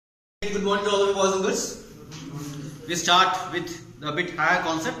Good morning to all of you boys and girls. We start with a bit higher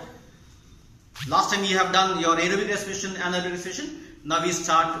concept. Last time we have done your aerobic respiration, anaerobic respiration. Now we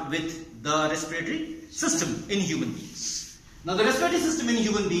start with the respiratory system in human beings. Now the respiratory system in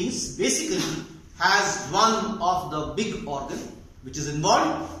human beings basically has one of the big organ which is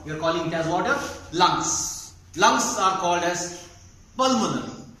involved. We are calling it as what? Lungs. Lungs are called as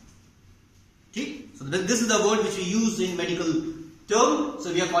pulmonary. Okay? So this is the word which we use in medical term,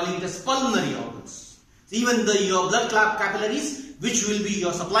 so we are calling it as pulmonary organs. So even your blood capillaries, which will be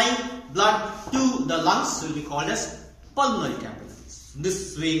your supplying blood to the lungs, will be called as pulmonary capillaries.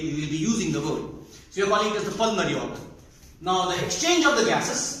 This way we will be using the word. So we are calling it as the pulmonary organ. Now the exchange of the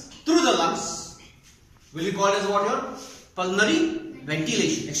gases through the lungs will be called as what? Your pulmonary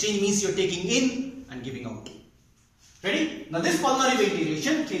ventilation. Exchange means you are taking in and giving out. Ready? Now this pulmonary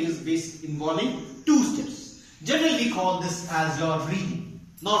ventilation is involving two steps. Generally we call this as your breathing,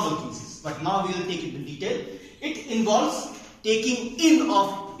 normal cases, but now we will take it in detail. It involves taking in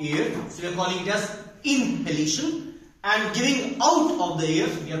of air, so we are calling it as inhalation, and giving out of the air,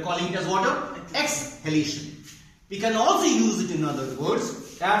 we are calling it as what? Exhalation. We can also use it in other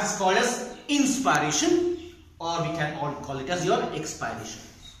words, that is called as inspiration, or we can all call it as your expiration.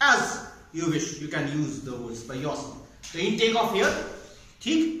 As you wish, you can use the words by yourself. So intake of air,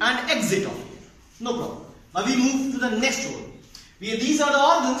 and exit of air, no problem. Now we move to the next one. These are the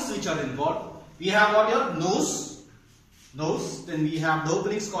organs which are involved. We have what? Your nose. Then we have the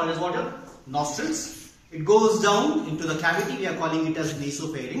openings called as what? Your nostrils. It goes down into the cavity. We are calling it as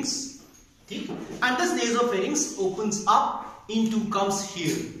nasopharynx. And this nasopharynx opens up comes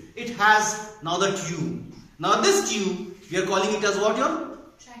here. It has now the tube. Now this tube, we are calling it as what? Your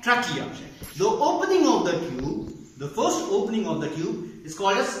trachea. The opening of the tube, the first opening of the tube is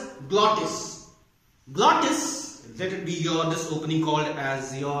called as glottis. Glottis, let it be this opening called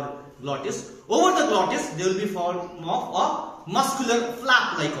as your glottis. Over the glottis, there will be form of a muscular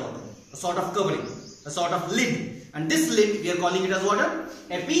flap-like organ, a sort of covering, a sort of lid. And this lid, we are calling it as what?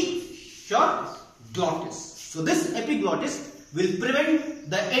 Epiglottis. So this epiglottis will prevent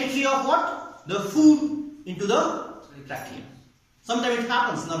the entry of what? The food into the trachea. Sometimes it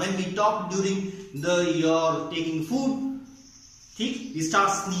happens. Now when we talk during your taking food, we start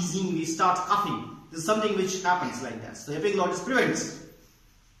sneezing, we start coughing. This is something which happens like that. So epiglottis prevents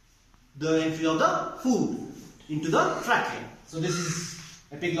the entry of the food into the trachea. So this is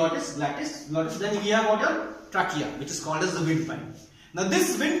epiglottis, glottis. Then we have what? Trachea, which is called as the windpipe. Now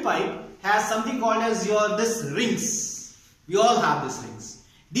this windpipe has something called as this rings. We all have these rings.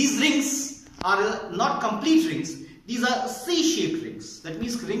 These rings are not complete rings. These are C-shaped rings. That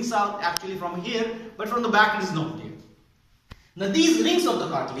means rings are actually from here, but from the back it is not there. Now these rings of the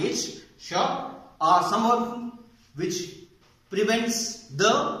cartilage, are somewhat which prevents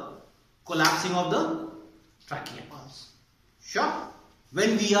the collapsing of the trachea.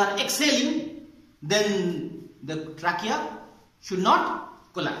 When we are exhaling, then the trachea should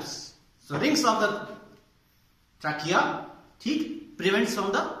not collapse. So rings of the trachea prevents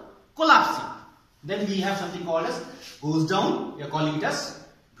from the collapsing. Then we have something called as goes down. We are calling it as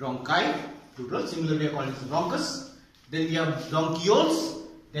bronchi, plural. Similarly, we are calling it as bronchus. Then we have bronchioles.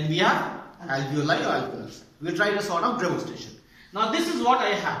 Then we have alveoli or alveolus. We will try a sort of demonstration. Now this is what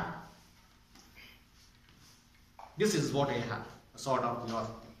I have. This is what I have. A sort of your.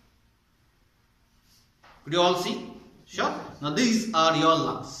 Could you all see? Sure. Now these are your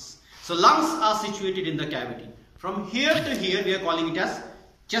lungs. So lungs are situated in the cavity. From here to here we are calling it as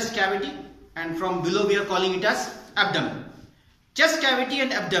chest cavity, and from below we are calling it as abdomen. Chest cavity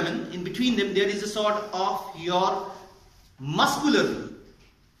and abdomen, in between them there is a sort of your muscular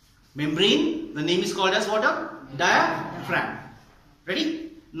membrane. The name is called as what? Diaphragm.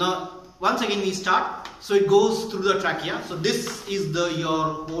 Ready? Now once again we start. So it goes through the trachea. So this is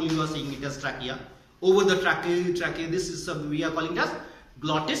your hole, you are seeing it as trachea. Over the trachea, this is we are calling it as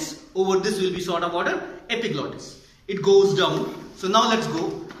glottis. Over this will be sort of what? Epiglottis. It goes down. So now let's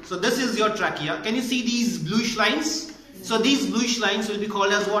go. So this is your trachea. Can you see these bluish lines? So these bluish lines will be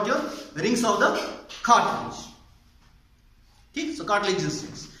called as what? Your rings of the cartilage. Okay? So cartilage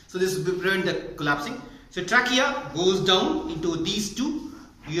rings. So this will prevent the collapsing. So trachea goes down into these two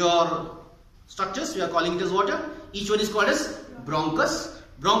your structures. We are calling it as what? Each one is called as bronchus.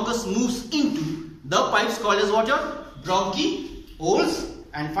 Bronchus moves into the pipes called as what? Bronchioles.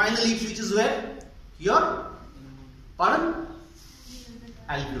 And finally it reaches where? Your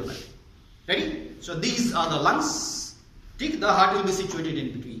alveoli. Ready? So these are the lungs. The heart will be situated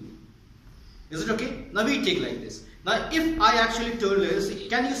in between. Is it okay? Now we take like this. Now if I actually turn this,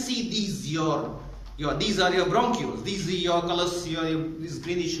 can you see these your These are your bronchioles. These are your colors. This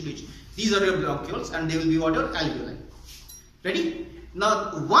greenish. These are your bronchioles, and they will be what your alveoli. Ready?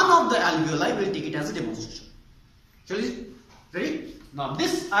 Now, one of the alveoli will take it as a demonstration. Shall we? Ready? Now,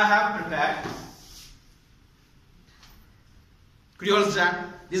 this I have prepared. Could you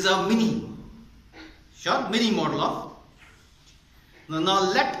understand? This is a mini model of. Now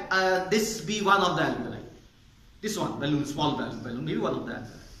let this be one of the alveoli. This one, balloon, small balloon, maybe one of the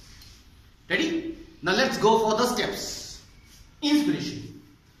alveoli. Ready? Now let's go for the steps. Inspiration.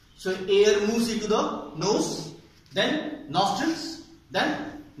 So air moves into the nose, then nostrils,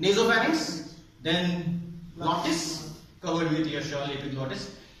 then nasopharynx, then glottis, covered with your shell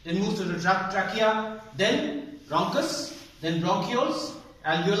epiglottis, then moves to the trachea, then bronchus, then bronchioles,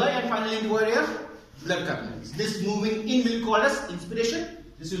 alveoli, and finally into your blood capillaries. This moving in will be called as inspiration.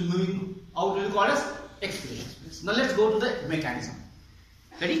 This will moving out will be called as expiration. Now let's go to the mechanism.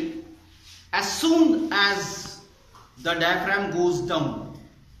 Ready? As soon as the diaphragm goes down,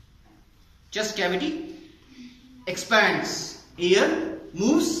 chest cavity expands, air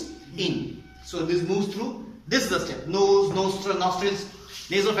moves in. So this moves through. This is the step: nose, nostrils,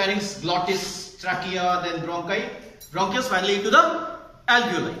 nasopharynx, glottis, trachea, then bronchi, bronchus, finally into the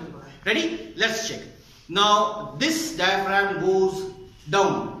alveoli. Ready? Let's check. Now this diaphragm goes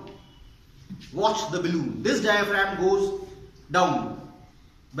down. Watch the balloon. This diaphragm goes down.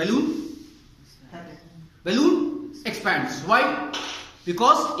 Balloon expands. Why?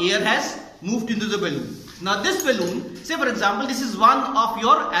 Because air has moved into the balloon. Now this balloon, say for example, this is one of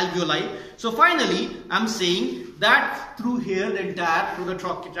your alveoli. So finally, I am saying that through here, the entire, through the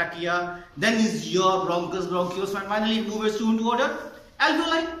trachea, then is your bronchus, bronchioles, and finally it moves into water,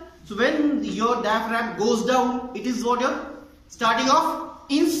 alveoli. So when your diaphragm goes down, it is water, starting off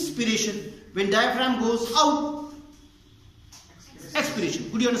inspiration. When diaphragm goes out, expiration.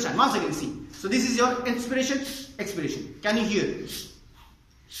 Could you understand? Once again, see. So this is your inspiration, expiration. Can you hear?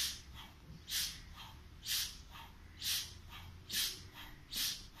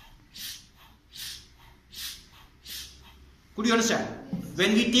 Could you understand?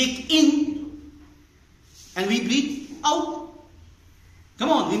 When we take in and we breathe out,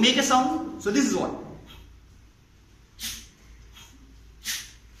 come on, we make a sound. So this is what?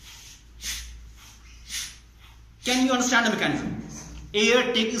 Can you understand the mechanism? Air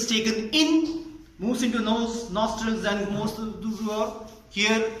is taken in, moves into nose, nostrils, and moves through your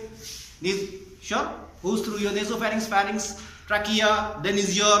here. Goes through your nasopharynx, pharynx, trachea. Then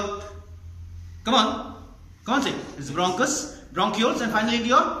is your, come on, say it's bronchus, bronchioles, and finally into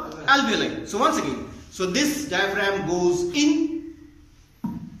your alveoli. So once again, so this diaphragm goes in,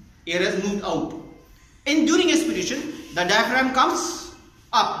 air has moved out. And during expiration, the diaphragm comes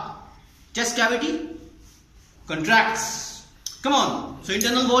up, chest cavity contracts. Come on. So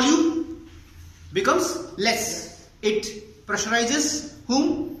internal volume becomes less. It pressurizes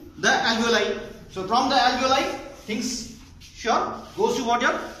whom? The alveoli. So from the alveoli, things goes to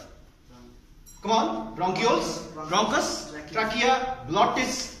water. Come on. Bronchioles, bronchus, trachea,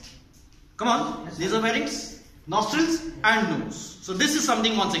 glottis. Come on. Nasopharynx, nostrils, and nose. So this is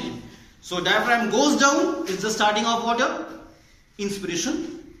something once again. So diaphragm goes down. It's the starting of water.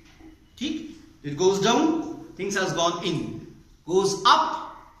 Inspiration. It goes down. Things has gone in. Goes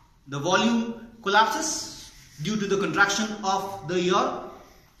up, the volume collapses due to the contraction of your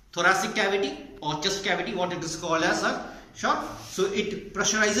thoracic cavity or chest cavity, what it is called as a So it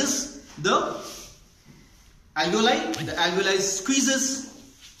pressurizes the alveoli. The alveoli squeezes,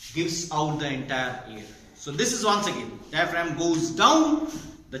 gives out the entire air. So this is once again, diaphragm goes down,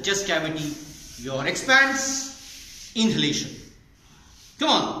 the chest cavity expands, inhalation. Come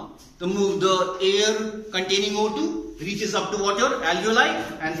on, the air containing O2 reaches up to water,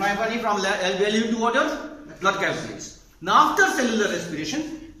 alveoli, and finally from alveoli to water, blood capillaries. Now after cellular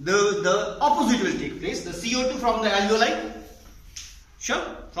respiration, the opposite will take place. The CO2 from the alveoli,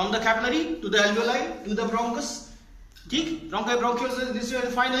 from the capillary to the alveoli to the bronchus, bronchi, bronchioles, this way,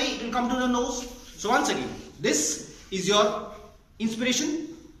 finally it will come to the nose. So once again, this is your inspiration.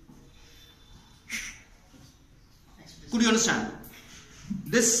 Could you understand?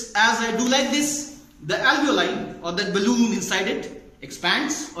 This, as I do like this, the alveoli or that balloon inside it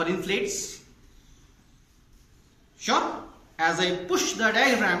expands or inflates. As I push the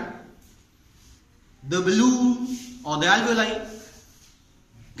diaphragm, the balloon or the alveoli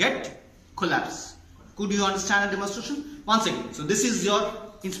get collapse. Could you understand the demonstration? Once again, so this is your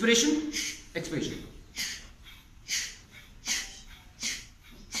inspiration, expiration.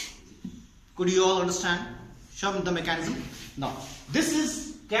 Could you all understand the mechanism? Now,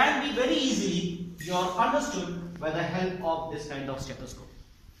 this can be very easily understood by the help of this kind of stethoscope.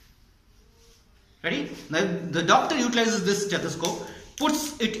 Ready? Now the doctor utilizes this stethoscope,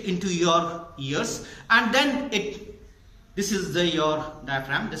 puts it into your ears, and then this is your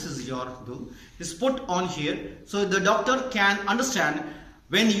diaphragm, this is your dome, is put on here, so the doctor can understand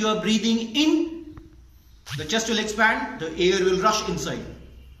when you are breathing in, the chest will expand, the air will rush inside.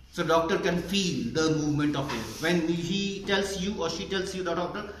 So doctor can feel the movement of air. When he tells you or she tells you, the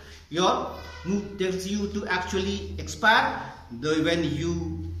doctor, tells you to actually expire, when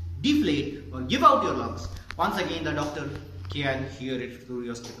you deflate or give out your lungs, once again the doctor can hear it through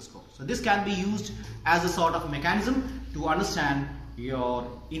your stethoscope. So this can be used as a sort of mechanism to understand your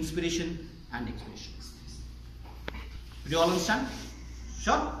inspiration and expiration. Do you all understand?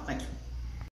 Sure? Thank you.